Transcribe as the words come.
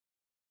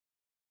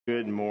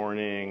Good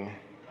morning.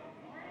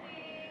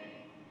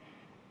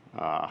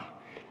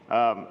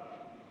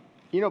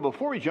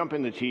 Before we jump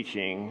into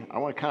teaching, I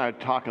want to kind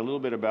of talk a little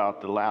bit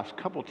about the last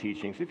couple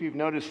teachings. If you've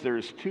noticed,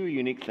 there's two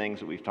unique things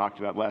that we've talked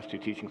about last two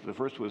teachings. The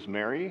first was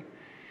Mary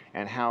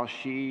and how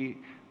she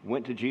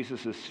went to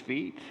Jesus'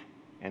 feet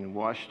and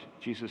washed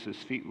Jesus'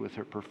 feet with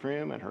her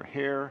perfume and her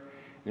hair.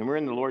 And we're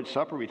in the Lord's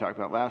Supper we talked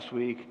about last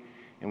week,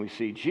 and we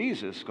see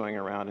Jesus going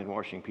around and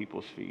washing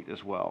people's feet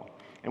as well.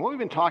 And what we've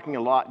been talking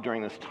a lot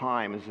during this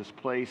time is this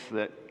place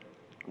that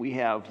we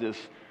have this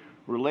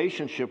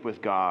relationship with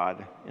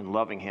God and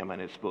loving Him,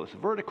 and it's both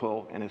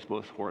vertical and it's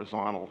both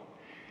horizontal.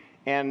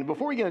 And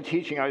before we get into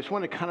teaching, I just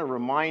want to kind of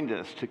remind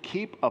us to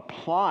keep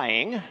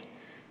applying,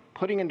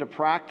 putting into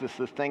practice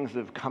the things that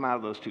have come out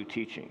of those two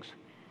teachings.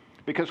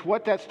 Because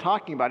what that's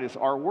talking about is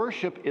our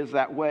worship is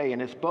that way,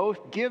 and it's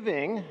both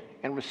giving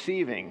and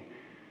receiving.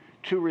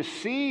 To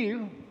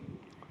receive,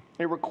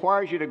 it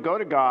requires you to go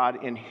to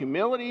God in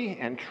humility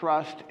and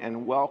trust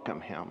and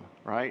welcome Him,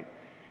 right?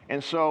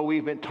 And so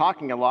we've been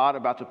talking a lot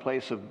about the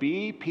place of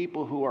be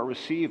people who are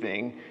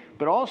receiving,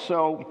 but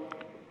also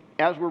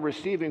as we're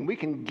receiving, we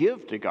can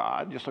give to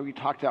God, just like we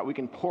talked about, we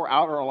can pour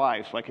out our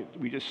lives like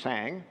we just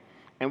sang,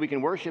 and we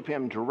can worship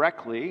Him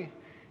directly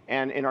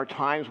and in our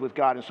times with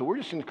God. And so we're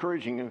just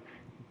encouraging you,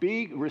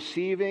 be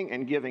receiving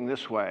and giving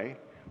this way,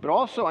 but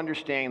also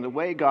understanding the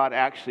way God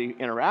actually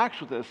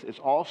interacts with us is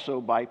also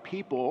by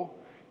people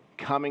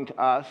coming to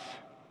us,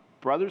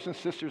 brothers and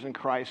sisters in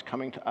Christ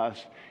coming to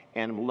us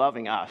and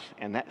loving us.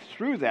 And that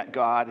through that,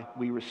 God,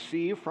 we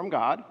receive from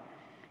God,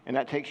 and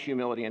that takes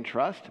humility and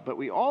trust. But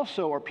we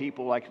also are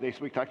people, like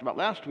we talked about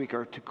last week,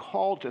 are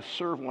called to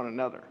serve one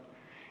another.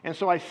 And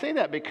so I say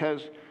that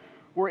because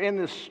we're in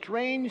this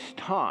strange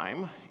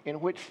time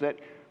in which that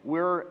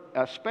we're,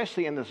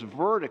 especially in this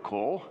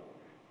vertical,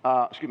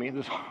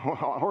 this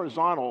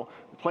horizontal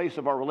place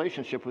of our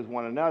relationship with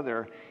one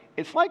another,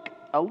 it's like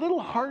a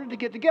little harder to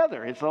get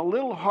together. It's a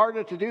little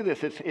harder to do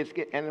this.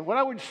 And what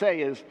I would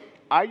say is,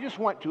 I just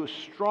want to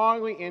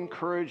strongly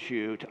encourage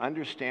you to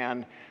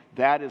understand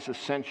that is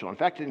essential. In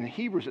fact, in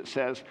Hebrews it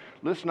says,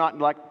 let's not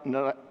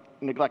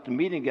neglect the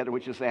meeting together,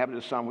 which is the habit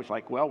of some, which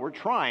we're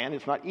trying.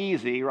 It's not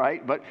easy,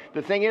 right? But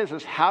the thing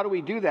is how do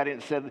we do that?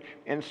 It said,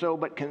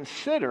 but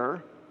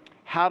consider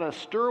how to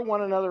stir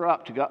one another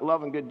up to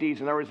love and good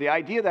deeds. In other words, the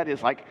idea of that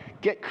is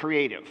get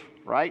creative,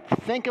 right?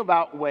 Think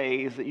about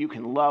ways that you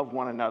can love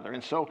one another.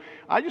 And so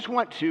I just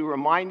want to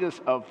remind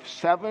us of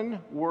 7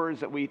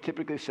 words that we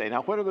typically say.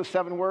 Now, what are the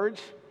 7 words?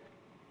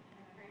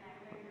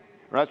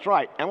 That's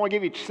right. And we'll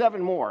give you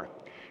 7 more.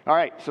 All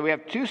right, so we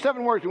have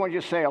 7 words we want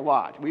you to say a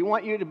lot. We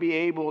want you to be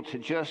able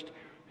to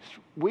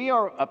we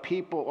are a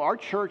people, our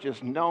church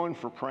is known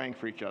for praying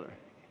for each other.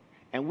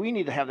 And we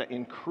need to have that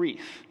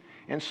increase.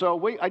 And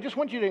so I just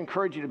want you to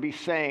encourage you to be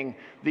saying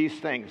these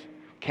things.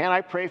 Can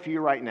I pray for you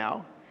right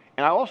now?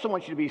 And I also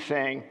want you to be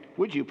saying,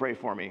 would you pray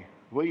for me?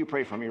 Will you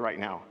pray for me right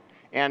now?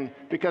 And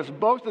because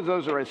both of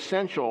those are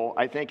essential,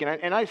 I think.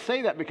 And I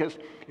say that because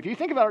if you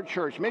think about our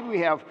church, maybe we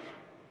have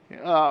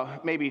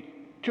maybe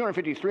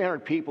 250, 300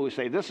 people who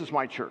say, this is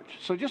my church.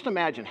 So just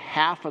imagine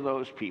half of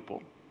those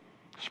people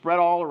spread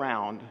all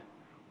around,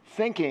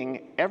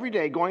 thinking every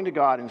day, going to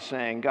God and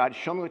saying, God,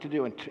 show me what to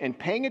do, and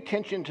paying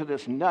attention to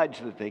this nudge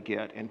that they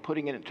get and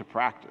putting it into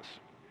practice,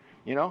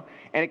 And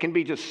it can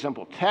be just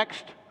simple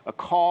text, a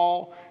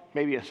call,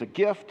 maybe it's a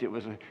gift, it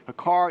was a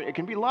card, it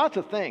can be lots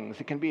of things.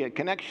 It can be a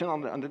connection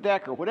on the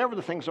deck or whatever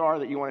the things are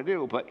that you want to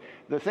do. But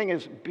the thing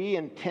is, be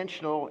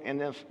intentional,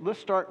 and let's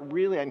start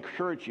really, I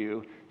encourage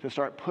you to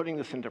start putting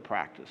this into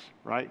practice,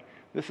 right?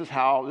 This is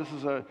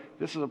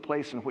a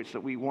place in which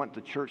that we want the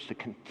church to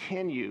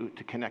continue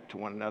to connect to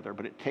one another,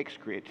 but it takes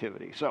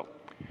creativity.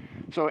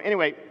 So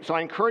anyway,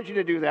 I encourage you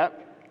to do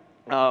that.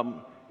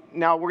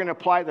 Now we're going to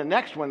apply the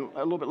next one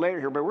a little bit later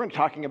here, but we're going to be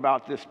talking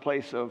about this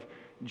place of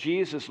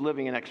Jesus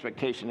living in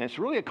expectation. And it's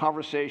really a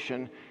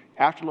conversation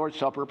after Lord's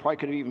Supper, probably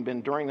could have even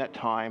been during that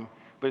time,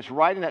 but it's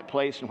right in that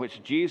place in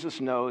which Jesus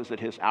knows that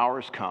His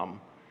hour's come,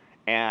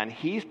 and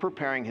He's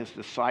preparing His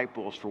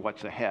disciples for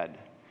what's ahead.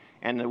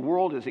 And the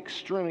world is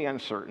extremely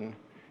uncertain,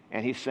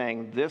 and He's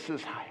saying, this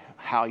is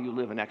how you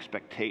live in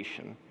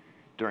expectation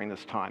during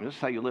this time. This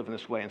is how you live in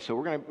this way. And so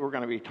we're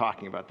going to be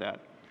talking about that.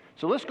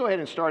 So let's go ahead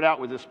and start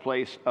out with this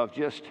place of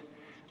just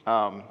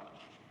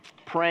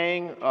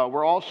praying.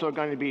 We're also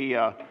going to be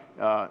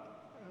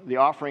the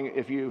offering.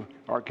 If you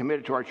are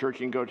committed to our church,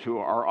 you can go to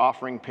our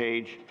offering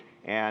page,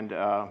 and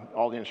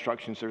all the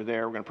instructions are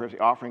there. We're going to pray for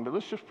the offering, but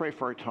let's just pray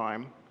for our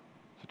time.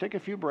 So take a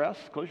few breaths,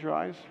 close your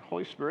eyes.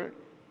 Holy Spirit,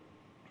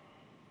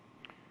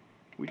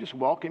 we just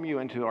welcome you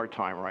into our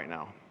time right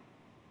now.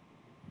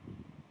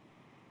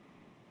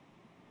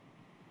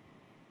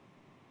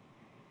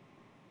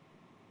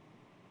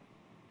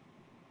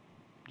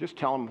 Just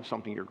tell Him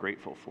something you're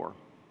grateful for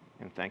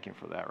and thank Him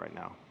for that right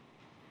now.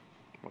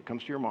 What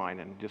comes to your mind,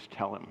 and just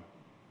tell Him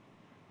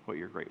what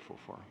you're grateful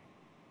for.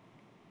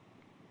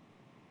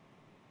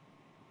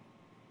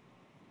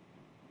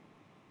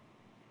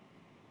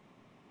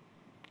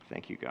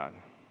 Thank you, God.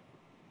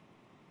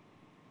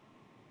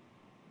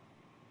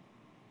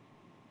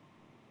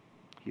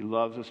 He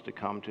loves us to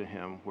come to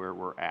him where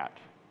we're at.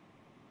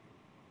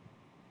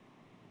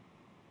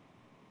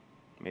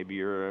 Maybe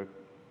your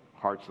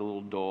heart's a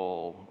little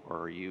dull,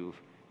 or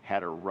you've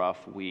had a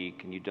rough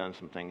week and you've done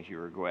some things you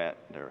regret.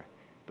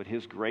 But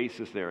his grace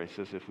is there. He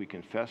says if we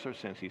confess our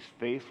sins, he's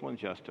faithful and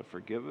just to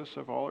forgive us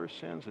of all our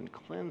sins and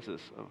cleanse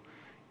us of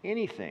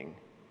anything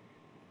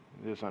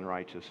that is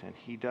unrighteous. And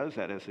he does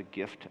that as a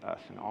gift to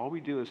us. And all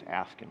we do is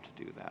ask him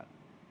to do that.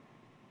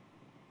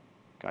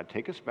 God,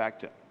 take us back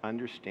to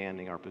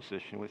understanding our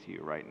position with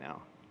you right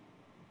now.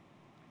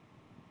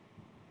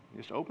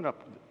 Just open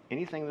up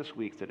anything this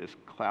week that is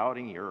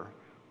clouding your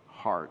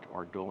heart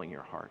or dulling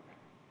your heart.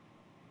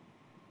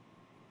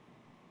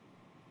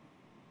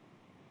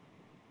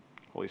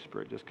 Holy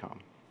Spirit, just come.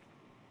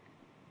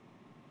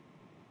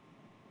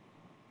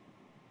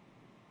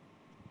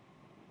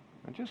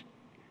 And just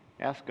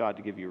ask God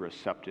to give you a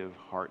receptive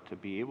heart to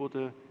be able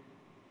to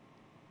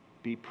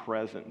be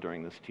present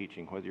during this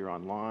teaching, whether you're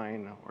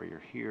online or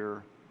you're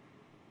here.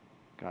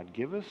 God,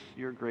 give us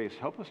your grace.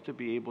 Help us to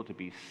be able to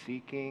be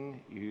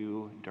seeking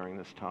you during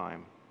this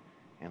time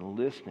and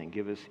listening.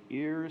 Give us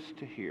ears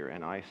to hear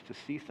and eyes to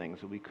see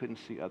things that we couldn't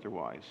see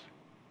otherwise.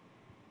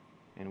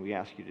 And we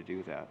ask you to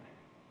do that.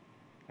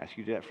 Ask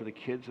you to do that for the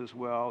kids as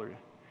well, or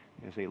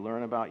as they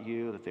learn about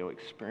you, that they'll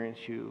experience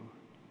you,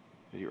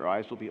 that your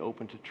eyes will be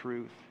open to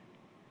truth.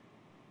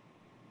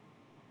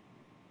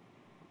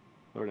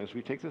 Lord, as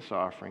we take this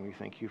offering, we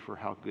thank you for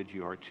how good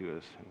you are to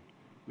us. And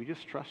we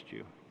just trust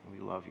you, and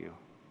we love you.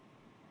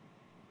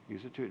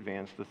 Use it to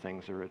advance the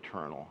things that are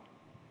eternal,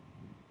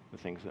 the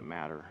things that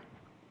matter.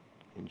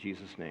 In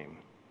Jesus' name,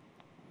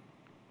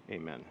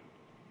 amen.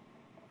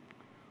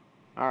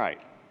 All right.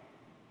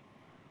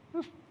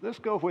 Let's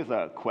go with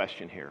a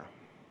question here.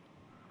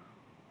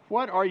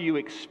 What are you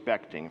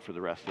expecting for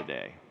the rest of the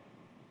day?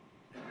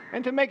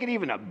 And to make it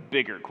even a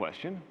bigger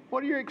question,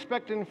 what are you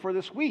expecting for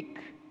this week?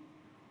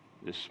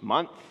 This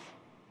month?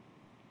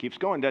 Keeps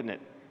going, doesn't it?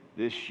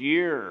 This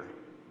year?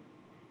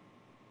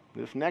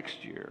 This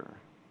next year?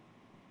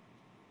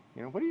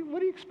 You know, what do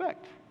you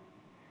expect?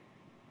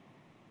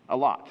 A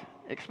lot.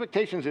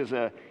 Expectations is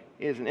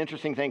an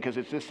interesting thing because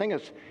it's this thing.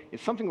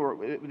 It's something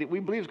that we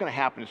believe is going to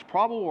happen. It's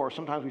probable, or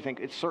sometimes we think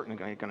it's certain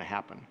going to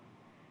happen.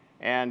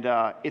 And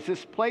it's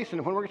this place.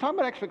 And when we're talking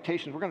about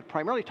expectations, we're going to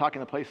primarily talk in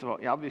the place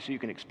of, obviously you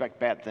can expect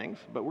bad things,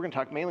 but we're going to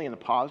talk mainly in the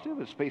positive,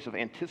 a space of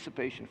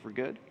anticipation for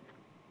good.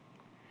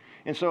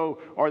 And so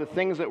are the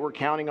things that we're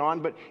counting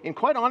on. And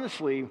quite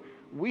honestly,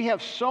 we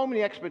have so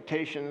many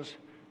expectations,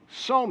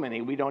 so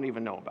many we don't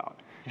even know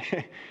about.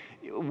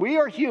 We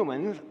are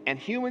humans, and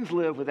humans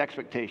live with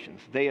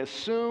expectations. They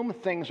assume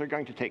things are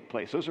going to take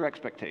place. Those are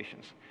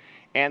expectations.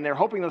 And they're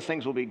hoping those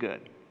things will be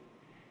good.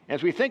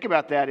 As we think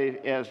about that,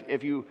 as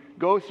if you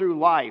go through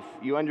life,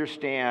 you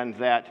understand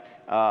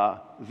that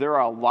there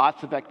are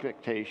lots of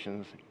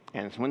expectations,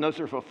 and when those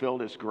are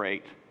fulfilled, it's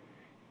great.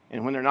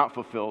 And when they're not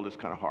fulfilled, it's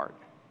kind of hard.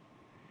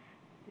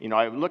 You know,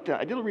 I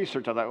did a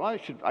research. I thought, well,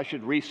 I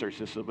should research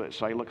this a little bit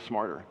so I look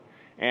smarter.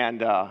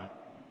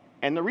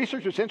 And the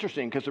research was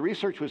interesting because the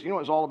research was, what it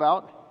was all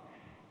about?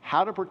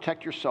 How to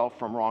protect yourself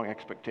from wrong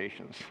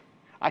expectations.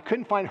 I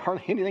couldn't find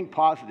hardly anything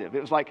positive.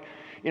 It was like,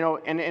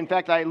 and in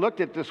fact, I looked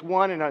at this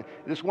one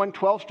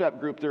 12-step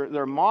group.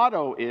 Their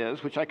motto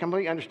is, which I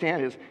completely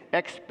understand, is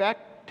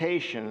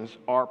expectations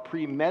are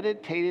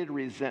premeditated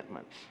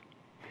resentments.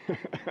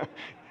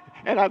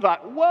 And I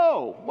thought,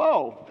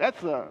 whoa,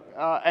 that's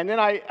and then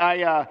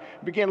I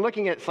began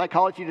looking at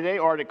Psychology Today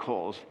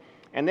articles.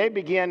 And they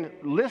begin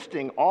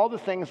listing all the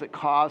things that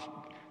cause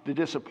the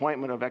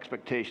disappointment of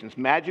expectations.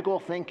 Magical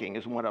thinking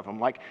is one of them.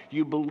 Like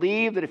you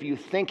believe that if you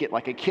think it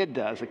like a kid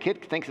does, a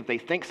kid thinks if they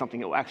think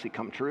something, it will actually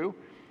come true.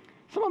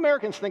 Some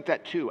Americans think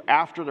that too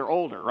after they're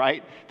older,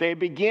 right? They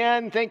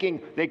begin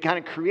thinking, they kind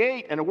of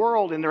create a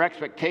world in their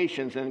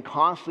expectations and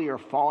constantly are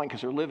falling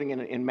because they're living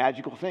in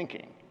magical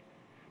thinking.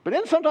 But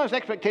then sometimes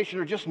expectations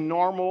are just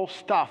normal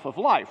stuff of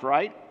life,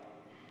 right?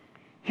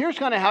 Here's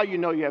kind of how you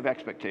know you have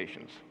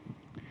expectations.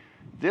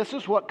 This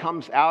is what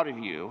comes out of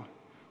you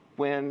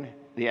when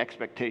the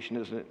expectation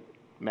isn't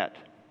met.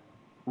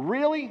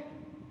 Really?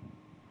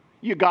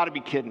 You got to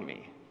be kidding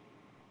me.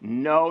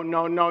 No.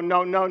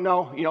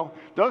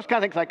 Those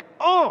kind of things like,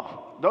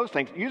 those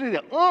things. Usually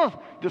the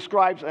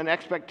describes an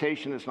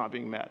expectation that's not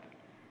being met.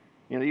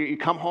 You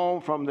come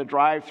home from the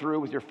drive-thru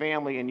with your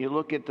family and you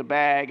look at the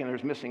bag and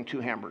there's missing 2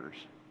 hamburgers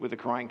with a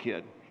crying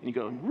kid. And you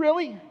go,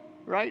 really?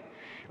 Right?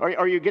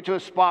 Or you get to a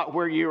spot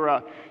where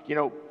you're,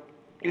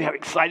 you have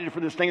excited for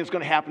this thing that's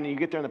going to happen, and you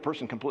get there and the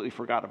person completely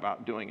forgot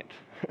about doing it.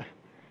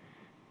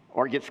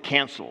 Or it gets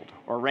canceled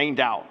or rained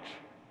out.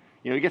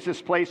 You get to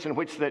this place in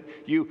which that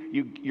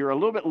you're a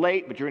little bit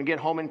late, but you're going to get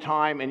home in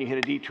time, and you hit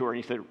a detour,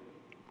 and you said,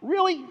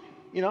 really?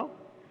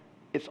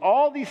 It's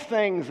all these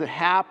things that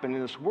happen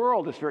in this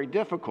world that's very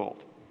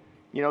difficult.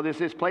 There's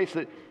this place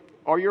that,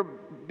 or you're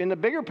in the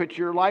bigger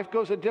picture, your life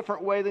goes a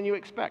different way than you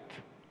expect.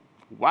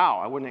 Wow,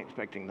 I wasn't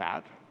expecting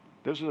that.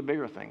 Those are the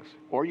bigger things.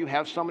 Or you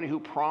have somebody who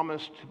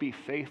promised to be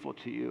faithful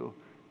to you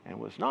and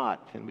was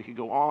not. And we could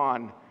go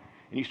on.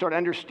 And you start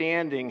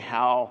understanding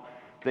how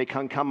they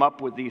can come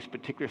up with these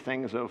particular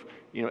things of,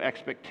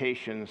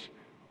 expectations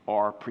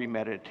or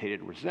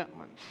premeditated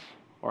resentments,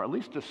 or at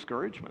least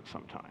discouragement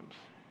sometimes.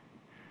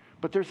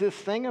 But there's this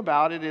thing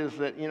about it is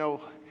that,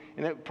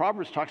 and that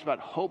Proverbs talks about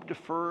hope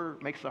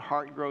deferred makes the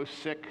heart grow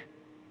sick.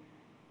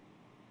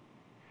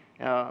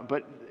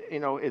 But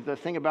the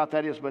thing about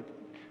that is,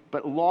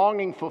 but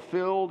longing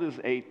fulfilled is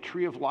a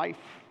tree of life,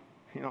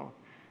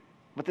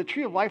 But the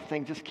tree of life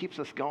thing just keeps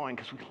us going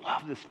because we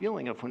love this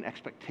feeling of when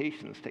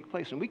expectations take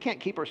place, and we can't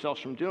keep ourselves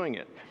from doing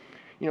it.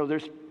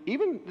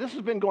 This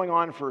has been going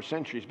on for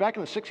centuries. Back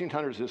in the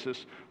 1600s, there's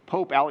this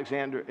Pope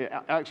Alexander,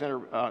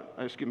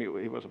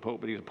 he was a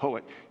pope, but he's a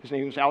poet. His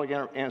name was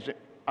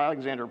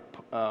Alexander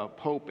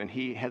Pope, and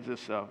he has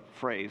this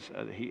phrase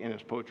in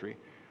his poetry: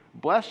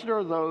 "Blessed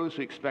are those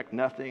who expect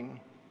nothing,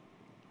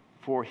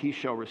 for he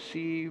shall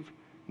receive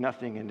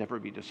nothing and never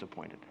be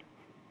disappointed."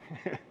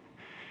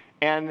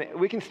 And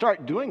we can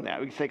start doing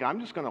that. We can say, I'm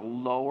just going to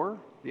lower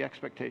the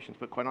expectations,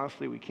 but quite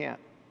honestly, we can't.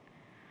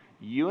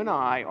 You and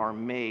I are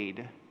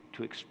made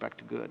to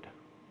expect good.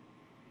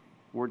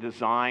 We're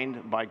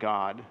designed by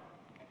God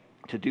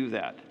to do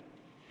that.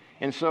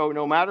 And so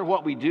no matter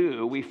what we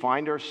do, we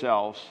find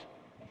ourselves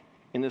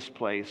in this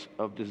place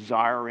of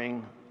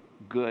desiring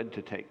good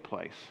to take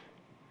place.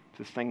 It's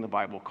this thing the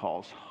Bible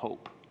calls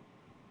hope.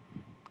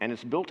 And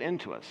it's built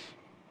into us.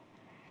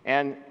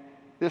 And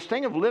this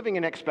thing of living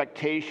in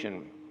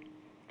expectation,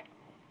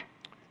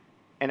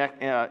 and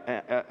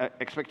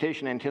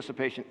expectation,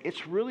 anticipation,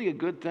 it's really a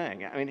good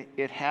thing. I mean,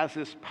 it has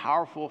this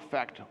powerful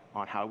effect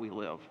on how we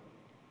live.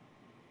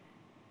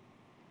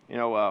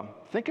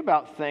 Think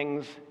about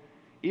things,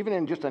 even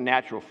in just a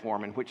natural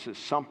form, in which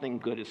something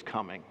good is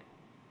coming,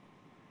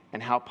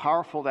 and how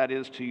powerful that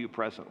is to you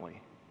presently.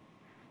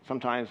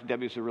 Sometimes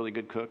Debbie's a really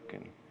good cook,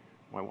 and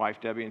my wife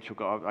Debbie, and she'll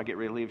go, I get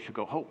ready to leave, she'll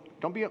go, "Oh,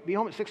 don't be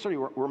home at 6:30,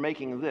 we're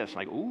making this."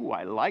 Like, ooh,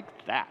 I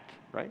like that,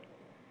 right?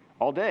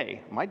 All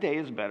day. My day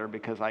is better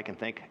because I can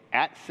think,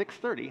 at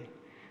 6:30,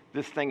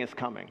 this thing is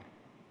coming.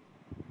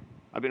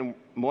 I've been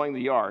mowing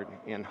the yard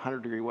in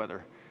 100-degree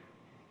weather,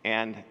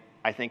 and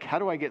I think, how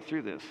do I get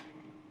through this?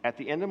 At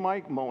the end of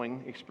my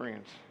mowing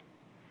experience,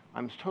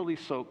 I'm totally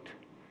soaked,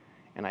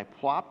 and I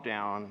plop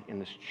down in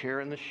this chair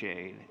in the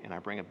shade, and I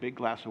bring a big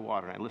glass of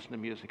water, and I listen to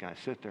music, and I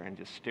sit there and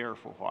just stare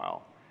for a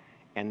while,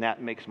 and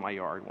that makes my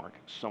yard work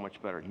so much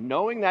better.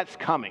 Knowing that's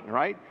coming,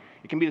 right?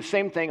 It can be the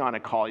same thing on a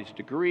college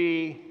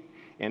degree,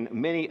 and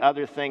many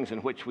other things in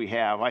which we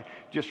have. I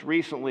just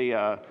recently,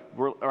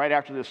 right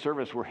after this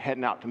service, we're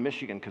heading out to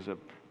Michigan because a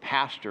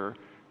pastor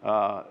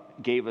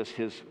gave us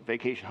his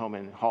vacation home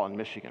in Holland,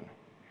 Michigan.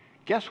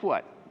 Guess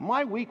what?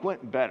 My week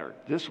went better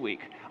this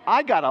week.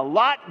 I got a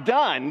lot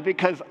done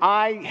because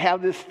I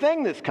have this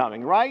thing that's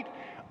coming, right?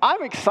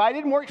 I'm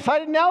excited, more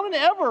excited now than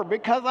ever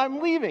because I'm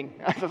leaving.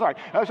 Sorry.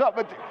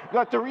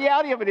 But the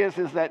reality of it is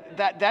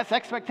that's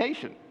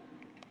expectation.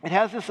 It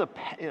has this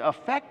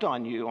effect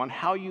on you, on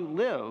how you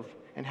live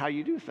and how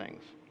you do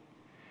things.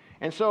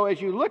 And so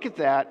as you look at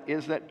that,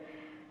 is that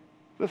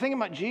the thing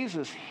about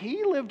Jesus,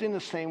 he lived in the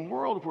same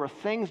world where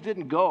things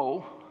didn't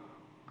go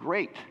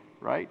great,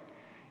 right?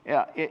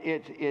 Yeah,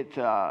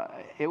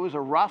 it was a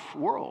rough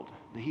world.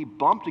 He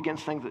bumped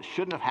against things that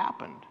shouldn't have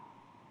happened,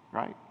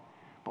 right?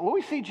 But when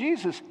we see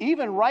Jesus,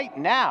 even right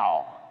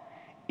now,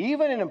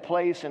 even in a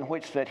place in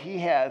which that he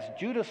has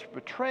Judas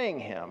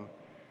betraying him,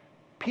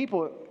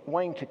 people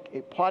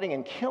plotting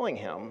and killing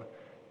him,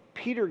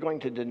 Peter going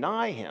to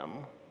deny him,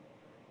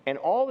 and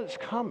all that's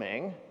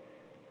coming,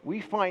 we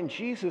find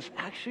Jesus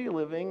actually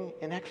living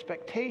in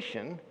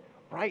expectation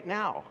right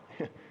now.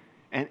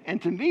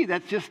 and to me,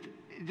 that's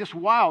just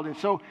wild. And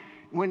so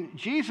when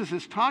Jesus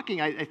is talking,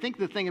 I think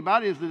the thing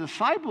about it is the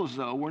disciples,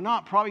 though, were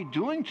not probably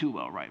doing too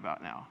well right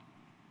about now.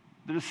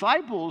 The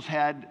disciples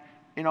had,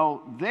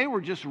 they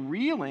were just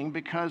reeling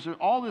because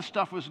all this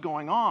stuff was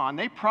going on.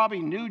 They probably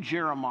knew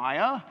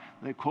Jeremiah.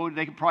 They could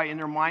probably, in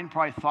their mind,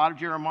 thought of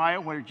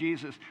Jeremiah, where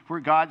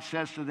God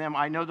says to them,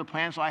 "I know the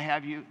plans I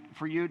have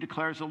for you,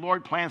 declares the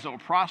Lord, plans that will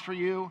prosper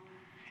you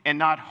and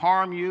not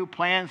harm you,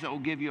 plans that will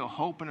give you a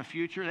hope and a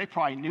future." They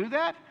probably knew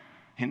that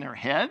in their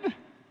head,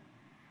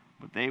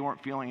 but they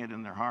weren't feeling it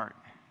in their heart.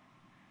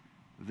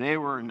 They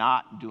were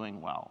not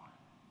doing well.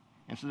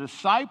 And so the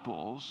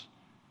disciples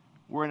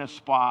were in a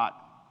spot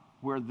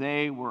where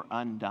they were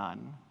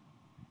undone.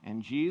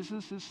 And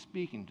Jesus is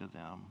speaking to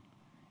them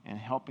and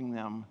helping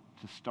them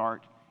to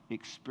start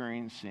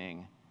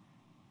experiencing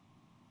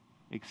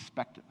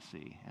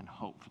expectancy and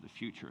hope for the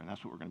future. And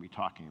that's what we're going to be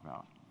talking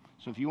about.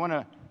 So if you want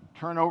to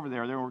turn over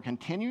there, we're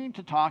continuing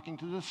to talking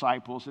to the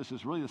disciples. This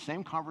is really the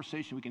same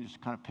conversation we can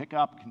just kind of pick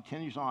up. It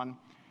continues on.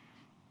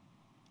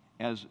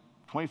 As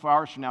 24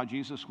 hours from now,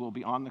 Jesus will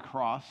be on the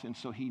cross. And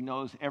so he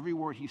knows every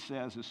word he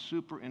says is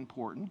super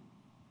important.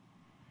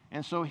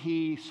 And so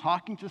he's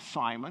talking to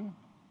Simon,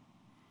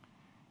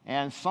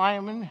 and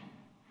Simon,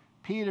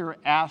 Peter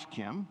asked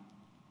him,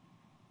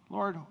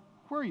 "Lord,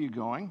 where are you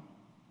going?"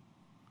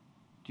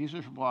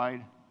 Jesus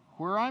replied,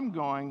 "Where I'm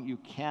going, you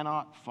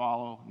cannot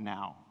follow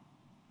now,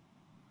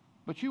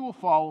 but you will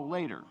follow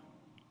later."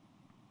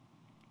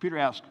 Peter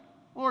asked,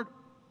 "Lord,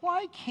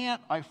 why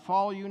can't I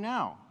follow you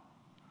now?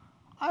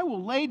 I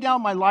will lay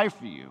down my life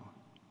for you.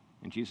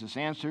 And Jesus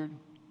answered,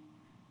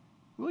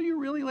 will you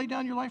really lay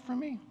down your life for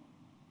me?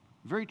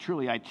 Very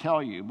truly, I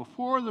tell you,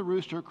 before the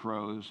rooster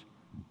crows,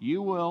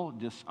 you will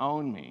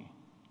disown me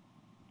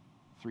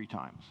 3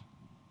 times.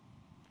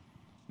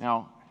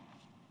 Now,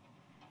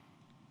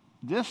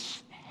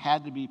 this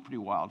had to be pretty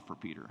wild for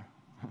Peter.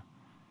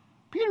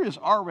 Peter is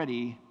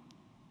already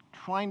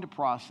trying to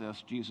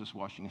process Jesus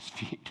washing his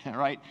feet,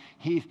 right?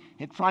 He's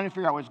trying to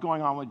figure out what's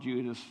going on with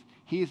Judas.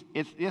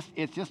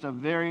 It's just a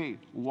very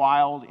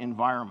wild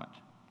environment.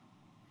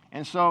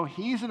 And so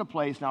he's in a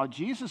place, now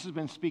Jesus has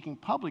been speaking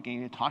publicly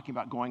and talking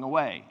about going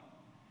away.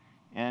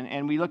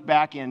 And we look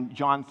back in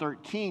John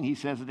 13, he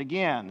says it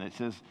again. It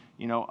says,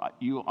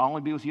 I'll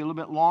only be with you a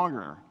little bit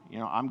longer.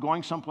 I'm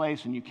going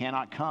someplace and you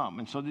cannot come.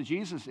 And so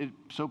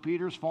so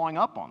Peter's following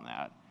up on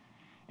that.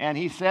 And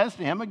he says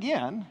to him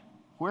again,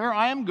 where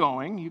I am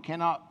going, you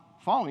cannot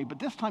follow me. But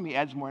this time he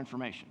adds more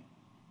information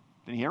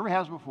than he ever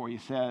has before. He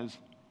says,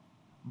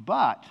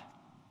 but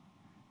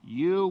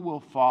you will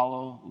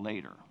follow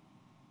later.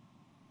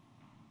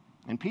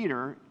 And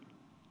Peter,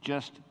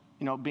 just,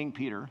 being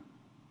Peter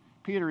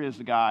is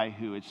the guy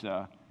who it's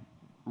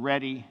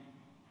ready,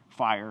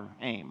 fire,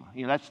 aim.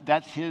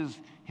 That's his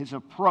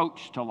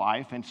approach to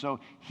life. And so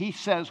he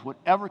says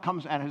whatever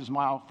comes out of his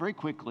mouth very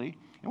quickly,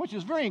 and which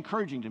is very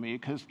encouraging to me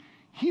because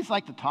he's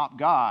like the top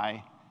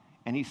guy,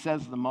 and he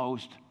says the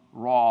most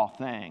raw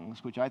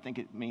things, which I think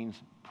it means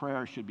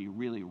prayer should be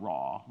really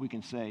raw. We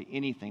can say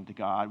anything to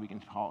God. We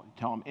can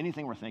tell him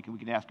anything we're thinking. We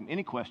can ask him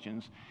any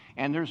questions.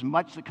 And there's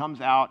much that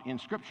comes out in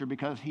Scripture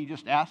because he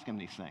just asked him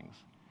these things.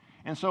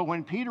 And so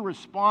when Peter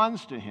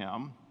responds to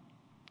him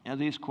and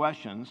these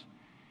questions,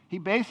 he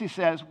basically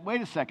says,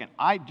 wait a second,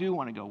 I do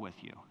want to go with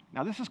you.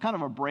 Now, this is kind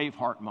of a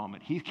Braveheart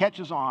moment. He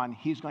catches on,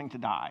 he's going to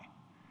die.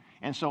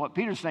 And so what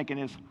Peter's thinking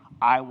is,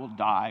 I will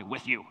die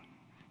with you.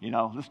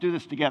 Let's do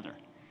this together.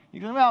 He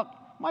goes, well,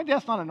 my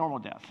death's not a normal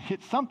death.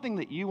 It's something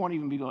that you won't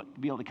even be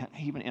able to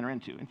even enter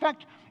into. In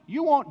fact,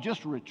 you won't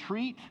just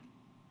retreat.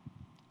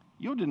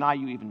 You'll deny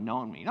you even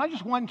known me. Not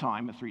just 1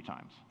 time, but 3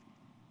 times.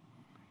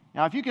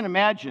 Now, if you can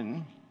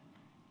imagine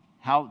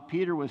how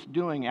Peter was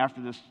doing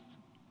after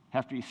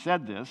he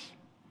said this,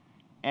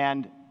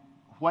 and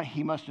what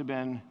he must have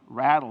been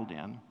rattled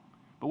in.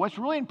 But what's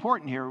really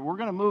important here, we're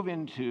going to move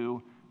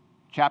into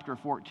chapter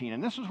 14.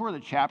 And this is where the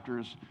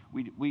chapters,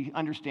 we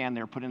understand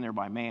they're put in there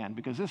by man,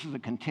 because this is a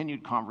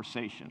continued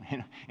conversation.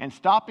 And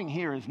stopping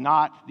here is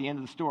not the end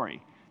of the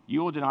story.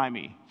 You will deny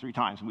me 3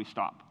 times, and we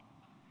stop.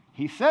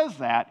 He says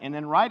that, and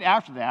then right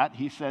after that,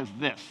 he says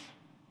this,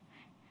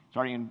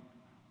 starting in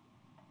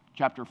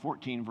chapter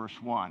 14, verse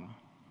 1.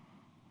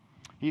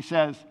 He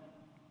says,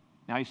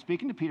 now he's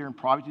speaking to Peter and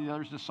probably to the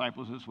other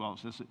disciples as well. It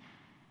says,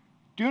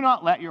 do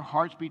not let your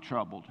hearts be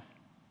troubled.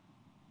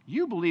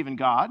 You believe in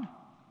God.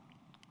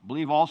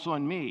 Believe also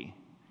in me.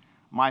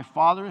 My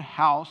Father's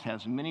house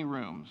has many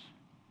rooms.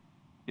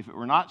 If it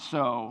were not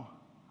so,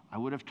 I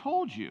would have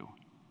told you.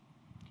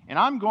 And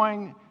I'm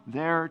going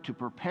there to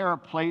prepare a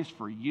place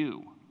for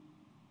you.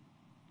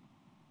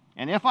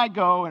 And if I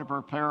go and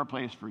prepare a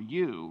place for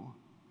you,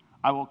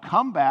 I will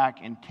come back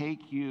and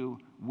take you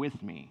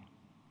with me,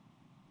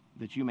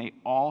 that you may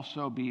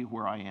also be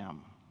where I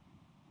am.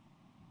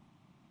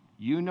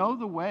 You know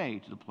the way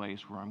to the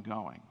place where I'm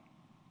going.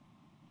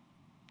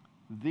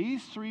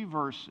 These 3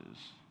 verses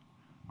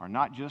are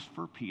not just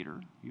for Peter,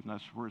 even though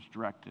that's where it's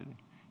directed.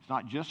 It's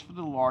not just for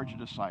the larger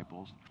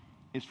disciples.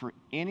 It's for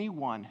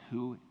anyone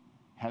who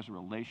has a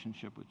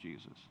relationship with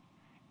Jesus.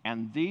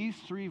 And these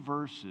 3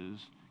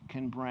 verses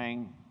can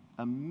bring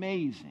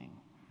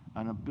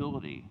an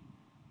ability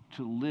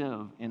to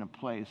live in a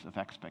place of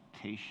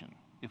expectation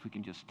if we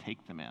can just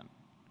take them in.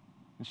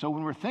 And so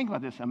when we're thinking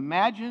about this,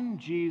 imagine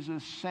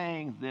Jesus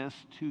saying this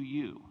to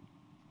you.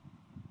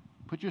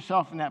 Put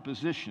yourself in that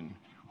position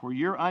where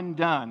you're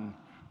undone,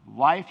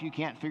 life you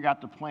can't figure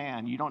out the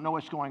plan, you don't know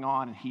what's going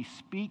on, and he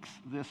speaks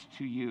this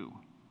to you.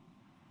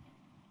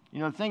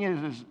 The thing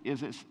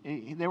is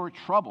they were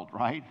troubled,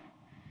 right?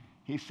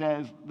 He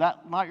says,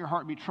 let not your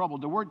heart be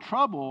troubled. The word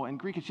trouble in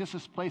Greek is just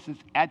this place,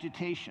 it's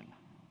agitation.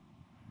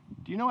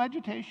 Do you know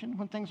agitation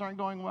when things aren't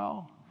going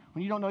well?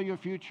 When you don't know your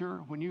future,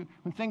 when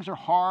things are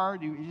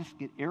hard, you just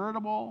get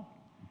irritable.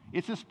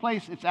 It's this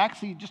place, it's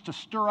actually just to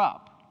stir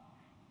up.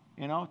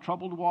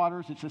 Troubled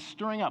waters, it's a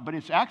stirring up, but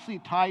it's actually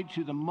tied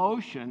to the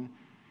motion.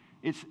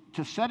 It's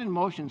to set in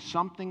motion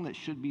something that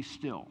should be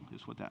still,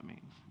 is what that means.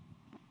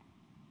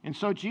 And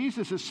so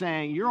Jesus is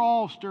saying, you're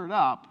all stirred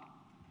up.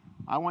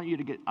 I want you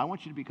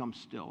to become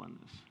still in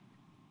this.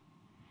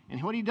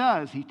 And what he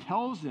does, he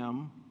tells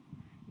them,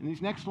 in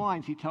these next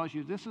lines, he tells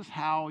you this is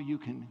how you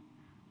can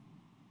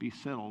be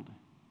settled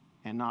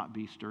and not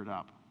be stirred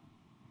up.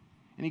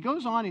 And he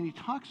goes on and he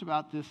talks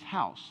about this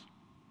house.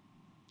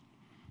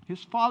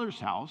 His Father's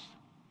house,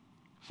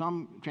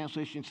 some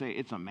translations say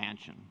it's a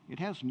mansion. It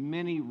has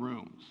many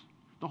rooms.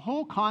 The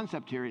whole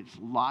concept here, it's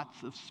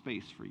lots of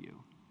space for you.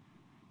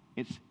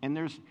 And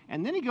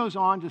then he goes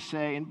on to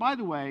say, and by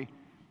the way,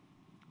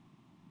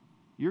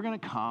 you're going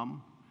to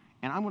come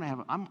And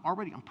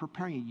I'm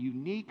preparing a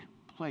unique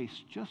place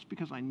just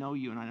because I know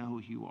you and I know who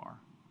you are.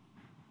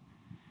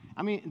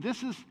 I mean,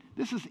 this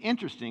is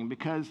interesting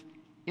because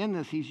in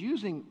this, he's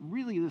using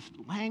really this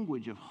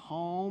language of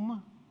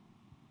home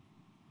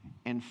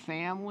and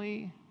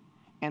family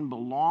and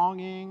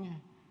belonging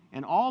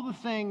and all the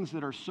things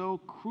that are so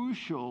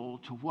crucial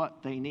to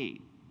what they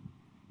need.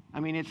 I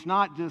mean, it's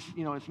not just,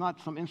 it's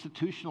not some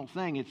institutional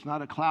thing. It's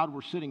not a cloud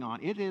we're sitting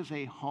on. It is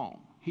a home.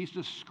 He's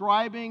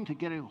describing, to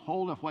get a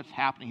hold of what's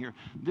happening here,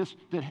 this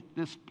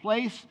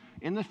place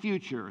in the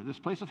future, this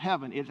place of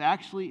heaven, it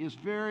actually is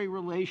very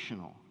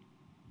relational.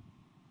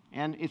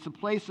 And it's a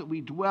place that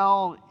we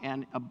dwell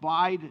and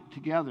abide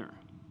together.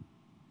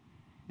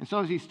 And so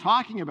as he's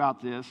talking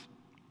about this,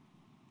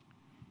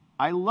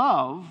 I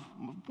love,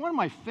 one of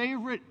my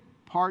favorite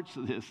parts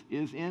of this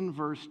is in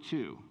verse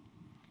 2.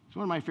 It's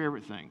one of my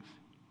favorite things.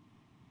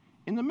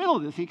 In the middle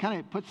of this, he kind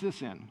of puts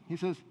this in. He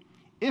says,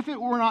 if it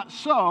were not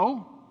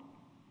so,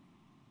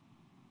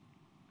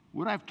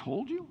 would I have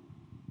told you?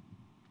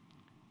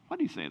 Why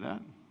do you say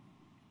that?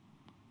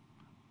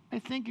 I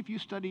think if you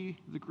study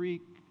the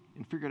Greek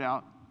and figure it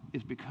out,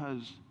 it's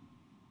because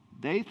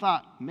they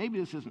thought maybe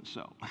this isn't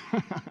so.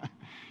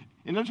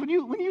 And when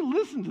you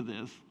listen to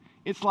this,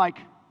 it's like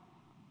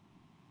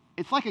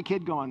a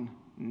kid going,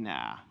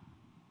 nah.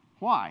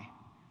 Why?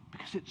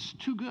 Because it's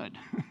too good.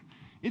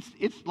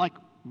 It's like,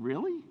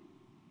 really?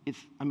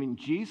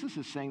 Jesus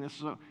is saying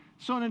this.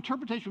 So an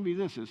interpretation would be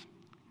this: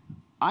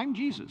 I'm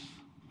Jesus.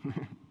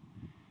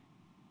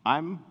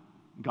 I'm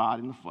God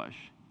in the flesh,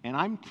 and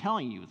I'm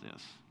telling you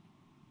this.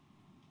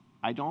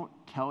 I don't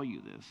tell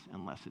you this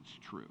unless it's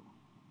true.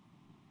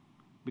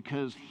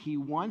 Because he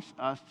wants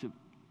us to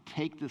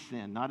take this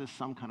in, not as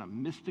some kind of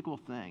mystical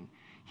thing.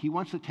 He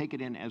wants to take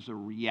it in as a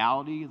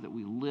reality that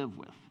we live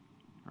with,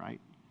 right?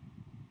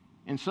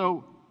 And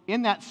so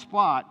in that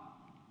spot,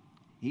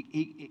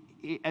 he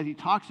as he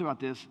talks about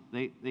this,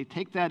 they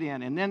take that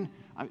in. And then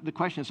the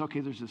question is, okay,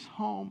 there's this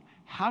home.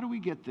 How do we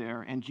get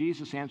there? And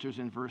Jesus answers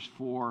in verse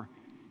 4.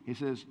 He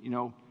says,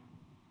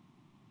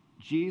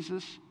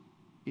 Jesus,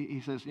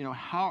 he says,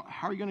 how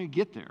are you going to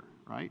get there,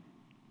 right?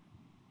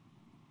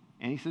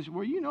 And he says,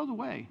 well, you know the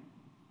way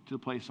to the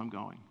place I'm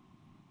going.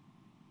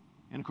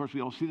 And of course,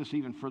 we'll see this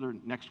even further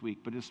next week,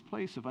 but this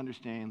place of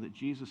understanding that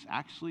Jesus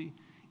actually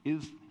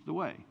is the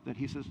way. That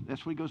he says,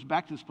 that's why he goes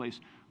back to this place.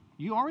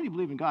 You already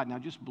believe in God, now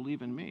just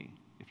believe in me.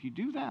 If you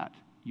do that,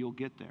 you'll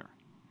get there.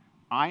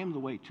 I am the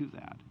way to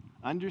that.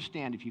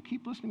 Understand, if you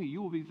keep listening to me,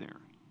 you will be there.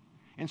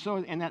 And so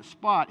in that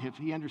spot, if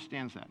he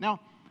understands that. Now,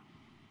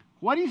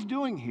 what he's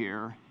doing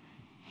here,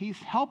 he's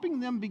helping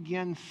them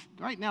begin,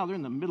 right now they're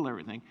in the middle of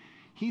everything,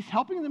 he's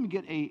helping them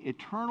get an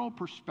eternal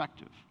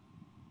perspective.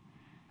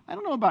 I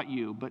don't know about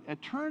you, but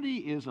eternity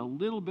is a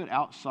little bit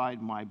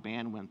outside my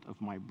bandwidth of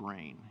my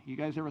brain. You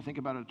guys ever think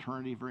about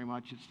eternity very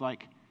much? It's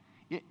like,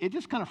 it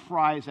just kind of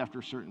fries after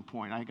a certain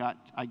point.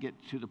 I get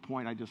to the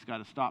point I just got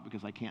to stop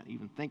because I can't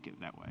even think it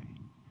that way.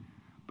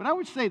 But I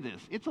would say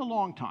this, it's a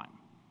long time,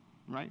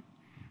 right?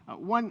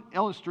 One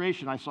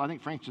illustration I saw, I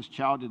think Francis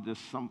Chow did this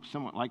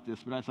somewhat like this,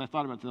 but as I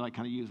thought about this, I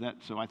kind of used that,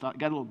 so I got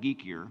a little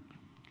geekier,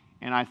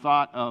 and I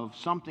thought of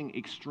something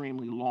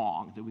extremely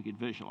long that we could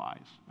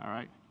visualize, all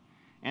right?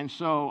 And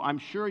so I'm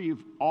sure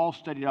you've all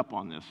studied up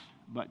on this,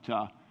 but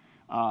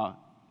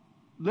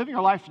living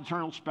our life in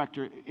eternal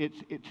specter,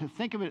 to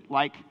think of it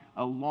like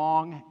a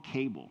long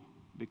cable,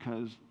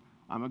 because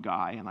I'm a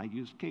guy and I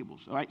use cables,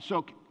 all right?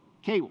 So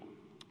cable,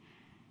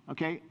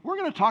 okay? We're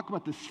going to talk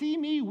about the See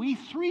Me, We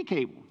 3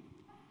 cable.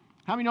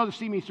 How many know the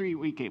See Me 3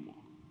 We cable?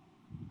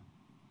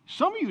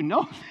 Some of you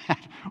know that.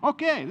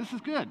 Okay, this is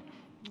good.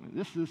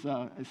 This is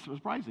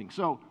surprising.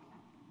 So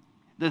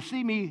the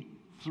See Me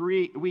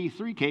We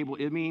 3 cable,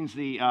 it means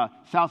the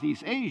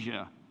Southeast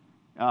Asia,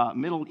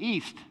 Middle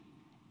East,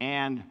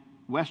 and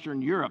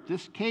Western Europe.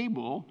 This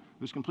cable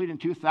was completed in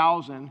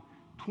 2000,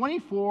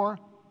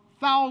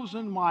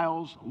 24,000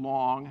 miles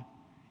long,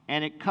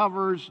 and it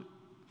covers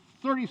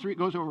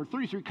goes over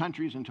 33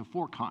 countries into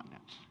 4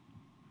 continents.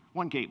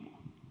 One cable.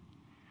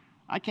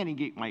 I can't even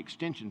get my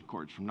extension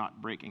cords from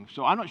not breaking,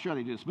 so I'm not sure how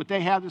they do this, but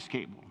they have this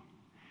cable.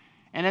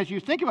 And as you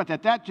think about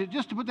that,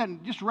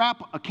 just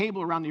wrap a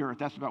cable around the earth,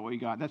 that's about what you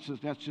got. That's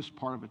just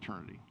part of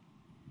eternity.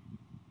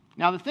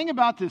 Now, the thing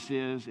about this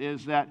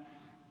is that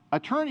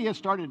eternity has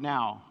started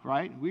now,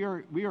 right? We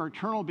are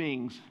eternal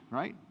beings,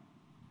 right?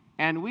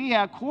 And we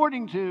have,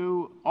 according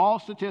to all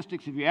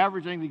statistics, if you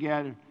average everything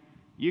together,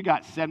 you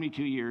got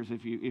 72 years.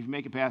 If you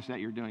make it past that,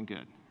 you're doing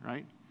good,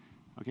 right?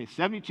 Okay,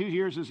 72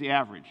 years is the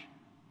average.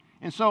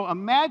 And so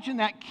imagine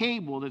that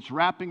cable that's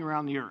wrapping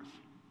around the earth.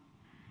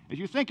 As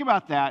you think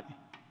about that,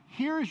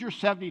 here's your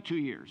 72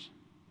 years,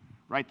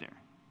 right there.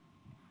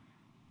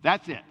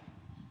 That's it.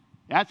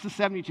 That's the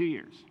 72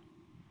 years.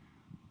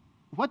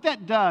 What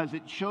that does,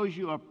 it shows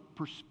you a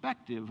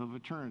perspective of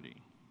eternity.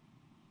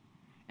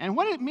 And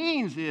what it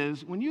means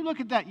is, when you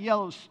look at that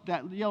yellow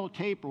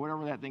tape or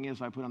whatever that thing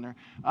is I put on there,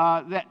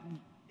 that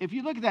if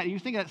you look at that and you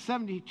think of that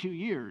 72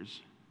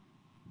 years,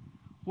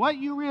 what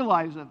you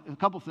realize a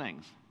couple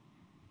things.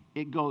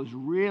 It goes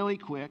really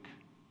quick,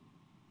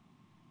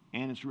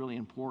 and it's really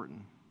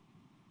important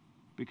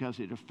because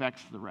it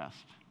affects the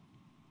rest.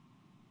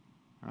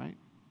 Right?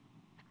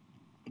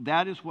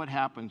 That is what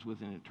happens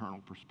with an eternal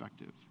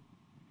perspective.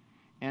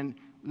 And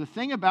the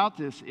thing about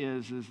this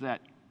is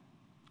that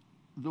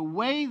the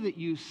way that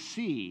you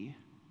see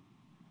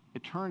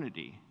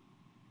eternity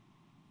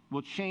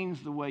will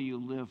change the way you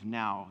live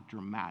now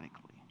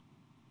dramatically.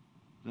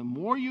 The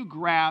more you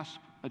grasp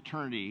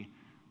eternity,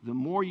 the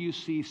more you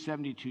see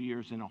 72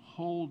 years in a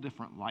whole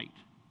different light.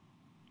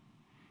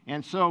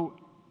 And so,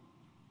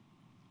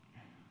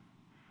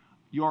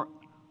 your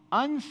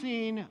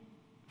unseen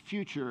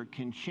future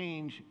can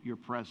change your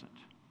present.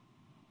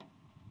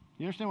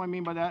 You understand what I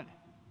mean by that?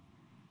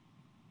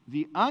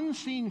 The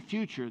unseen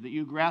future that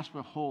you grasp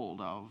a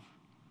hold of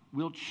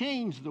will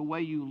change the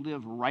way you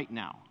live right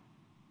now.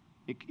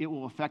 It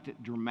will affect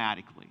it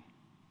dramatically.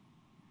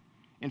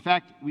 In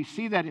fact, we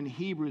see that in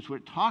Hebrews where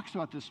it talks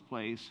about this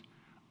place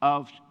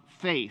of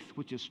faith,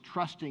 which is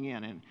trusting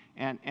in,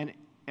 and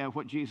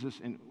what Jesus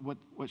and what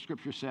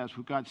Scripture says,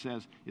 what God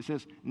says. It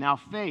says, now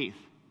faith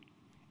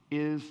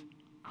is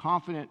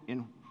confident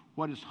in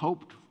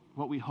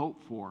what we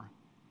hope for,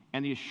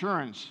 and the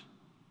assurance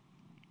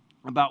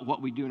about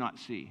what we do not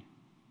see.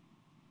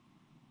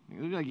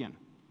 Again,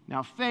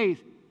 now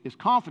faith is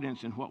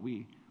confidence in what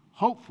we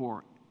hope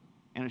for,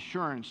 and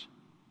assurance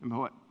in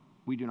what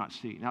we do not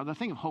see. Now, the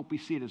thing of hope, we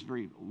see it as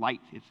very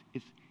light.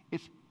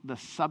 It's the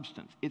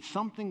substance. It's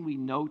something we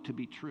know to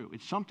be true.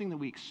 It's something that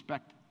we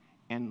expect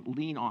and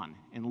lean on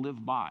and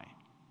live by.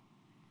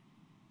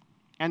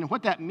 And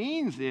what that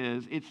means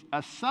is it's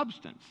a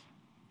substance.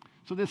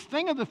 So this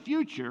thing of the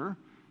future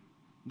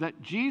that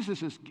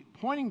Jesus is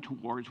pointing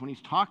towards when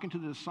he's talking to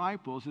the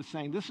disciples is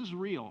saying, this is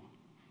real.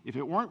 If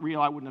it weren't real,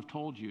 I wouldn't have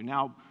told you.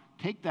 Now,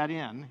 take that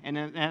in, and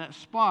at that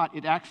spot,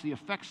 it actually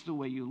affects the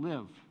way you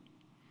live.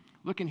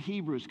 Look in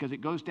Hebrews, because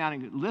it goes down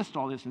and lists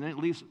all this, and then it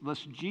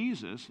lists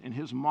Jesus and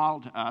his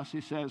model to us.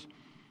 He says,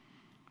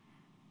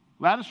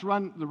 let us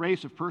run the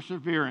race of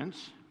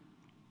perseverance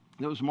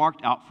that was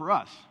marked out for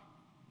us.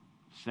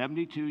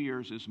 72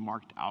 years is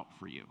marked out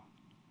for you.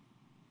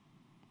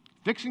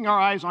 Fixing our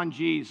eyes on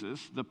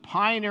Jesus, the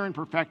pioneer and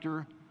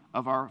perfecter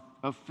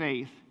of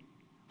faith,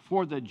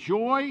 for the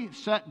joy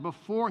set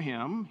before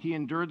him, he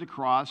endured the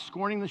cross,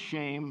 scorning the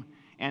shame,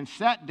 and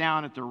sat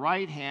down at the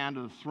right hand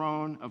of the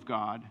throne of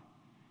God.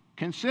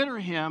 Consider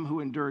him who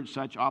endured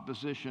such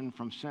opposition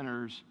from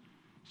sinners,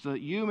 so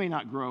that you may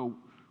not grow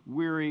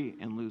weary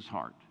and lose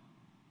heart.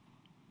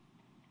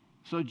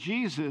 So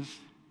Jesus,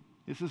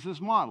 this is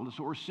his model. This is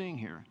what we're seeing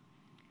here.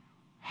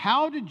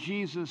 How did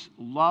Jesus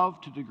love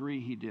to the degree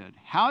he did?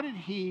 How did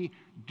he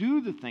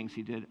do the things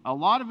he did? A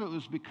lot of it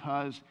was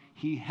because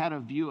he had a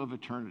view of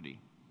eternity.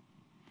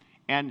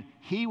 And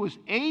he was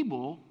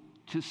able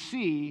to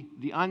see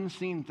the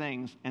unseen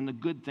things and the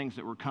good things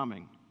that were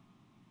coming.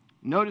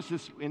 Notice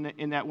this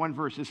in that one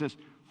verse. It says,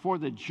 for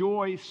the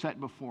joy set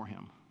before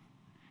him.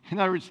 In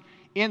other words,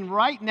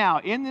 right now,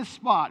 in this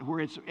spot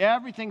where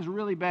everything's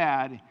really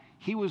bad,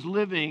 he was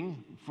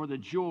living for the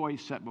joy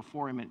set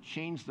before him. It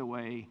changed the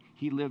way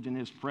he lived in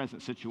his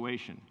present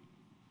situation.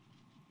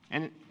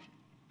 And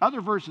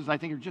other verses, I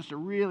think, are just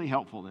really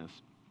helpful in this.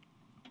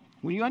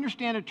 When you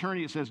understand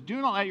eternity, it says,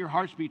 do not let your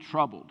hearts be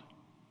troubled.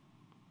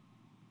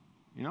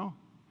 You know?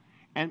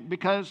 And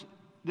because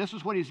this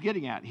is what he's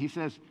getting at. He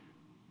says,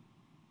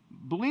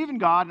 believe in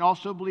God and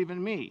also believe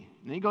in me.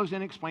 And then he goes in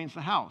and explains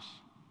the house.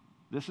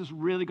 This is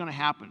really going to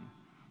happen.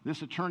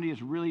 This eternity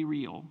is really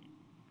real.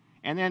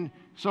 And then,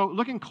 so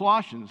look in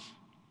Colossians,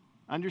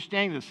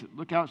 understanding this,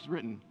 look how it's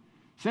written.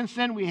 Since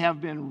then we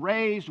have been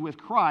raised with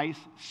Christ,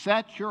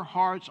 set your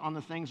hearts on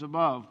the things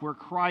above, where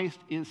Christ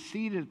is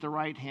seated at the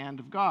right hand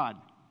of God.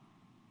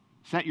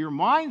 Set your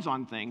minds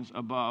on things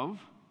above,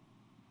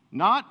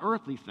 not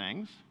earthly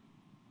things.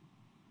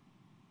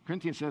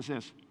 Corinthians says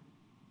this,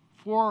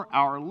 for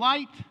our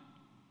light,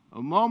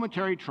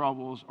 momentary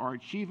troubles are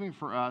achieving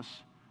for us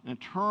an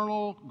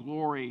eternal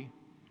glory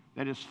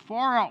that is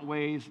far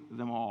outweighs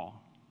them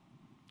all.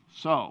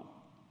 So,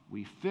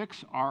 we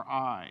fix our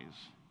eyes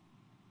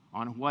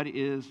on what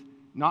is,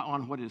 not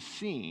on what is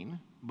seen,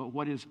 but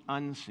what is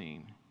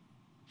unseen.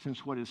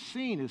 Since what is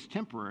seen is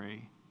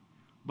temporary,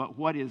 but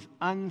what is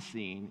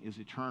unseen is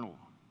eternal.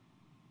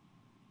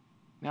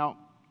 Now,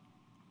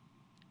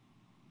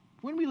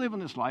 when we live in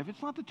this life,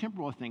 it's not that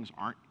temporal things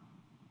aren't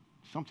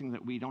something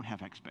that we don't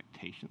have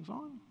expectations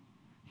on.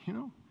 You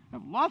know, I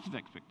have lots of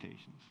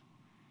expectations.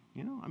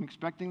 You know, I'm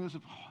expecting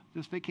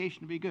this vacation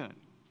to be good.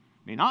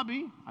 May not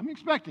be. I'm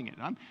expecting it.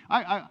 I'm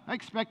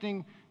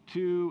expecting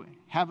to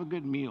have a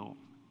good meal.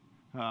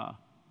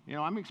 You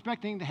know, I'm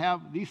expecting to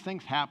have these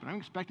things happen. I'm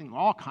expecting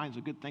all kinds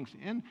of good things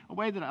in a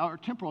way that are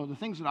temporal, the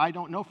things that I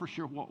don't know for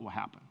sure what will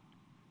happen.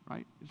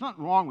 Right? There's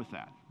nothing wrong with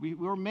that. We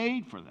were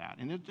made for that,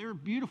 and they're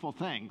beautiful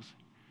things.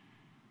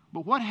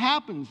 But what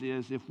happens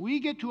is if we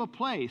get to a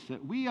place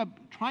that we are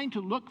trying to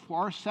look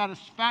for our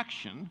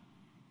satisfaction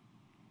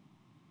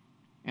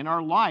in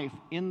our life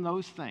in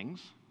those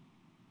things,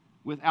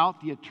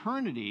 without the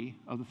eternity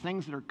of the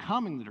things that are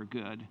coming that are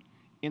good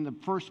in the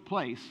first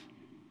place,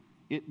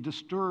 it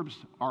disturbs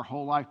our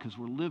whole life because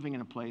we're living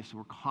in a place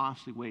where we're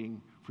constantly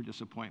waiting for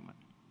disappointment.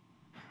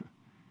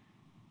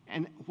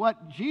 And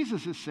what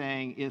Jesus is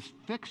saying is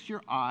fix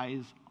your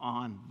eyes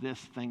on this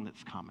thing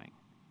that's coming.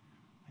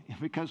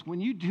 Because when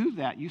you do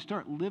that, you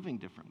start living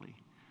differently.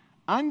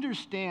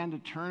 Understand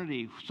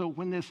eternity. So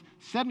when this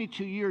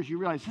 72 years, you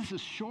realize this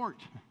is short.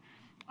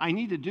 I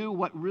need to do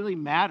what really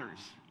matters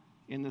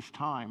in this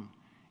time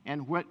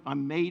and what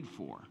I'm made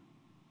for.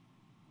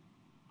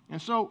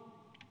 And so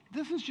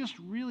this is just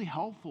really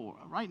helpful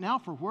right now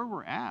for where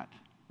we're at,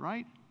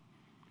 right?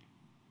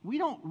 We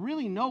don't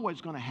really know what's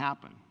going to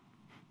happen.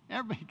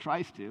 Everybody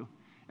tries to.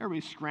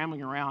 Everybody's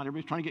scrambling around.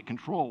 Everybody's trying to get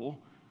control.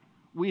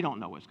 We don't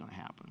know what's going to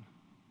happen.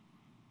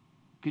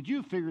 Could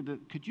you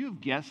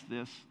have guessed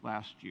this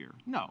last year?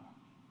 No.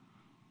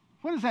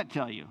 What does that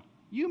tell you?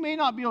 You may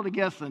not be able to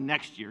guess the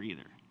next year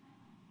either,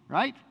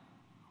 right?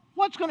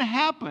 What's going to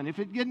happen if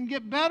it didn't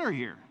get better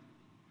here?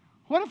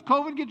 What if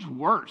COVID gets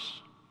worse?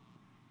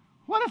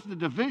 What if the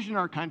division in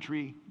our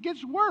country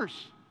gets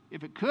worse?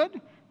 If it could,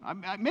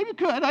 maybe it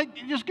could. It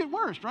just get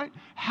worse, right?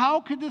 How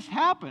could this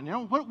happen?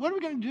 What are we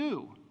going to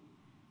do?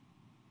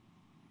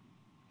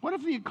 What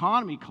if the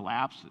economy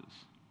collapses?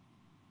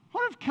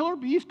 What if killer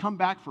bees come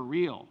back for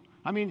real?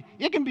 I mean,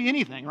 it can be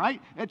anything,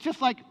 right? It's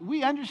just like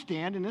we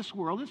understand in this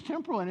world it's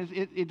temporal, and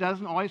it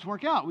doesn't always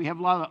work out. We have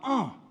a lot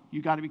of,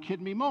 you got to be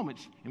kidding me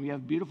moments, and we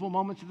have beautiful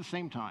moments at the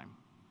same time,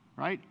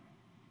 right?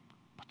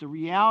 But the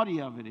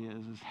reality of it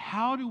is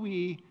how do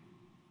we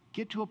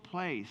get to a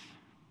place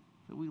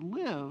that we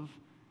live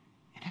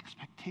in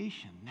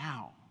expectation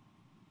now,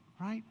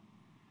 right?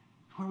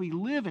 Where we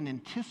live in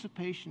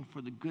anticipation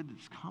for the good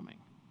that's coming.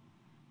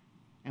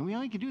 And we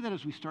only can do that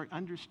as we start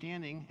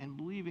understanding and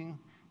believing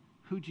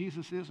who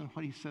Jesus is and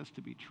what he says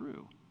to be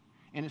true.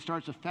 And it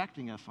starts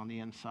affecting us on the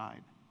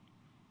inside.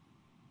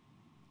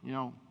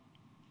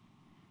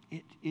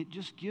 It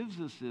just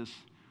gives us this,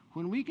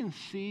 when we can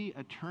see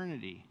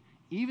eternity,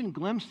 even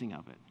glimpsing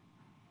of it,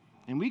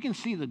 and we can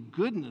see the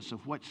goodness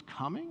of what's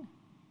coming,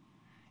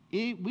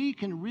 we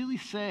can really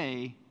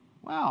say,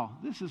 wow,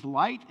 this is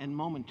light and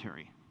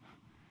momentary,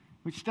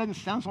 which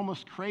sounds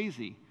almost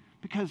crazy.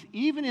 Because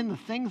even in the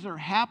things that are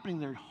happening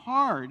that are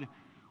hard,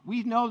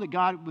 we know that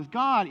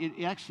God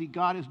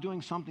is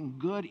doing something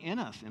good in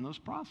us in those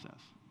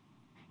processes.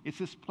 It's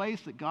this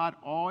place that God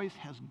always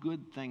has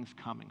good things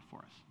coming for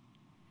us,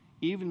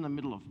 even in the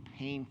middle of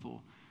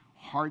painful,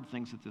 hard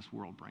things that this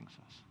world brings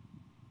us.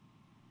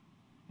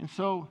 And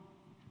so,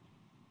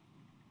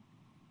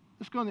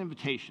 let's go to the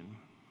invitation.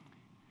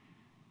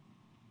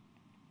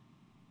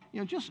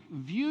 Just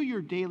view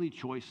your daily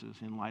choices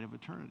in light of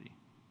eternity.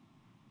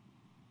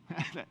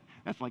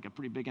 That's like a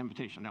pretty big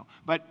invitation, no.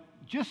 But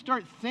just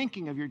start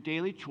thinking of your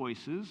daily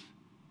choices,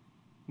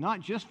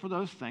 not just for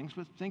those things,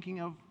 but thinking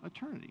of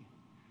eternity.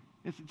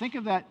 Think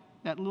of that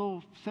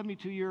little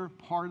 72-year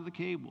part of the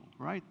cable,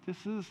 right?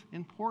 This is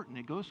important.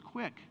 It goes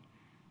quick.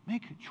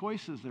 Make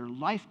choices that are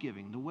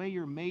life-giving, the way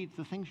you're made,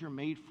 the things you're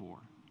made for.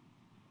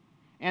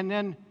 And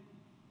then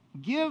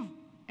give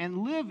and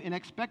live in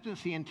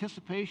expectancy,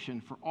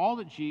 anticipation for all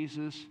that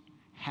Jesus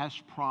has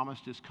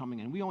promised is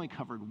coming. And we only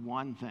covered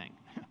one thing.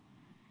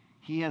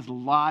 He has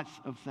lots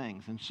of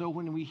things. And so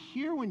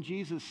when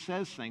Jesus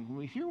says things, when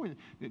we hear when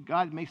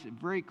God makes it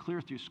very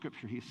clear through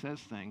Scripture, he says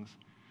things,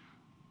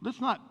 let's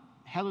not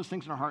have those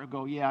things in our heart and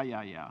go, yeah.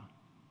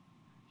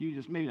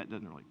 Maybe that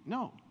doesn't really.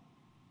 No.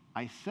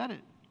 I said it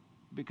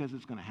because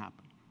it's going to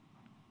happen.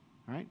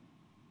 All right?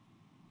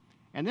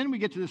 And then we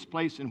get to this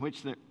place in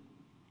which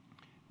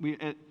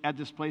at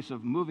this place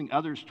of moving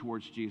others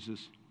towards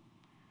Jesus.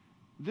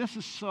 This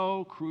is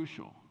so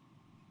crucial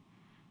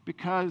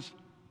because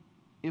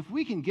if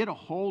we can get a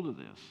hold of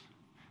this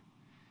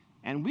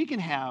and we can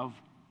have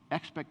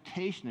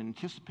expectation and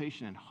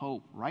anticipation and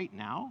hope right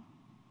now,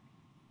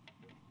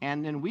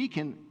 and then we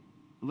can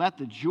let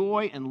the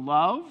joy and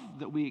love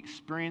that we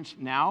experience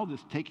now,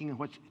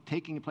 what's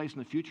taking place in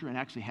the future and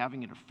actually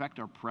having it affect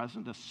our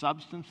present, the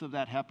substance of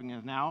that happening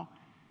now,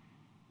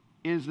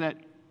 is that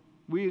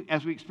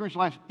as we experience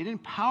life, it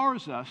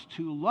empowers us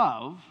to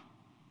love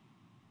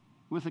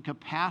with a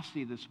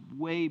capacity that's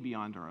way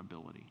beyond our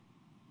ability.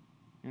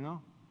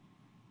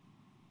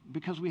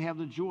 Because we have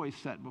the joy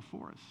set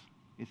before us.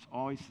 It's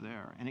always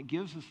there. And it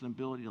gives us an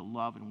ability to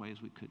love in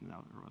ways we couldn't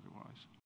otherwise.